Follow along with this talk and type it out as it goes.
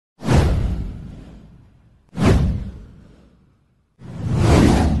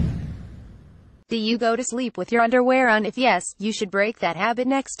Do you go to sleep with your underwear on? If yes, you should break that habit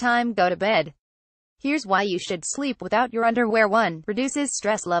next time go to bed. Here's why you should sleep without your underwear. 1. Reduces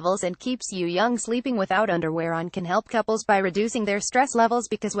stress levels and keeps you young. Sleeping without underwear on can help couples by reducing their stress levels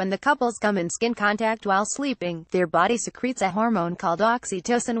because when the couples come in skin contact while sleeping, their body secretes a hormone called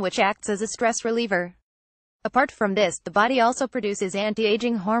oxytocin which acts as a stress reliever. Apart from this, the body also produces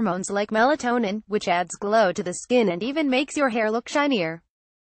anti-aging hormones like melatonin, which adds glow to the skin and even makes your hair look shinier.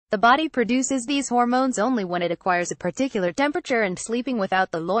 The body produces these hormones only when it acquires a particular temperature, and sleeping without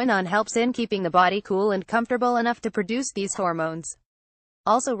the loin-on helps in keeping the body cool and comfortable enough to produce these hormones.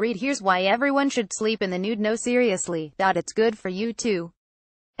 Also read here's why everyone should sleep in the nude. No, seriously, it's good for you too.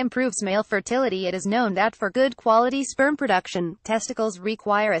 Improves male fertility. It is known that for good quality sperm production, testicles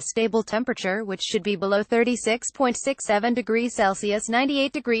require a stable temperature which should be below 36.67 degrees Celsius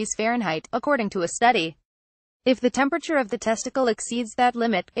 98 degrees Fahrenheit, according to a study. If the temperature of the testicle exceeds that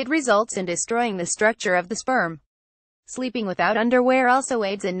limit, it results in destroying the structure of the sperm. Sleeping without underwear also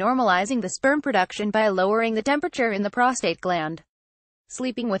aids in normalizing the sperm production by lowering the temperature in the prostate gland.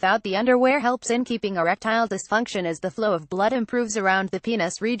 Sleeping without the underwear helps in keeping erectile dysfunction as the flow of blood improves around the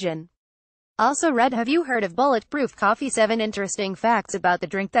penis region. Also read, have you heard of bulletproof coffee? 7 interesting facts about the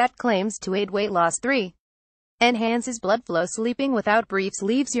drink that claims to aid weight loss. 3. Enhances blood flow. Sleeping without briefs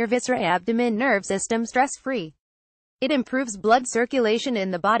leaves your viscera abdomen nerve system stress-free. It improves blood circulation in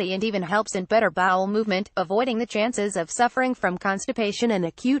the body and even helps in better bowel movement, avoiding the chances of suffering from constipation and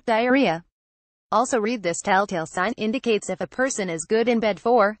acute diarrhea. Also read, this telltale sign indicates if a person is good in bed.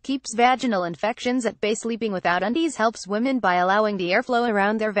 4. Keeps vaginal infections at bay. Sleeping without undies helps women by allowing the airflow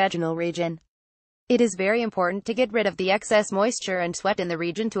around their vaginal region. It is very important to get rid of the excess moisture and sweat in the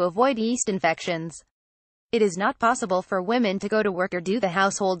region to avoid yeast infections. It is not possible for women to go to work or do the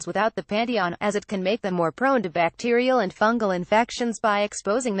households without the panty on, as it can make them more prone to bacterial and fungal infections by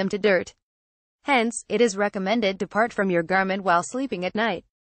exposing them to dirt. Hence, it is recommended to part from your garment while sleeping at night.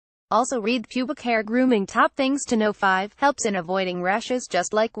 Also read, pubic hair grooming. Top things to know. 5. Helps in avoiding rashes.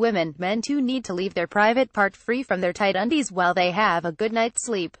 Just like women, men too need to leave their private part free from their tight undies while they have a good night's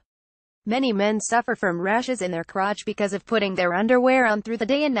sleep. Many men suffer from rashes in their crotch because of putting their underwear on through the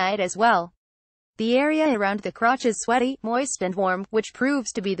day and night as well. The area around the crotch is sweaty, moist and warm, which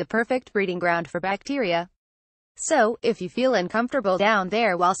proves to be the perfect breeding ground for bacteria. So, if you feel uncomfortable down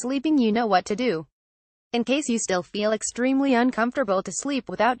there while sleeping, you know what to do. In case you still feel extremely uncomfortable to sleep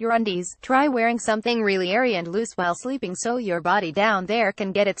without your undies, try wearing something really airy and loose while sleeping so your body down there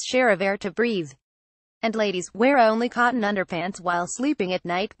can get its share of air to breathe. And ladies, wear only cotton underpants while sleeping at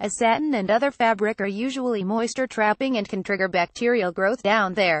night, as satin and other fabric are usually moisture trapping and can trigger bacterial growth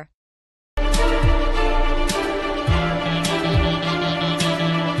down there.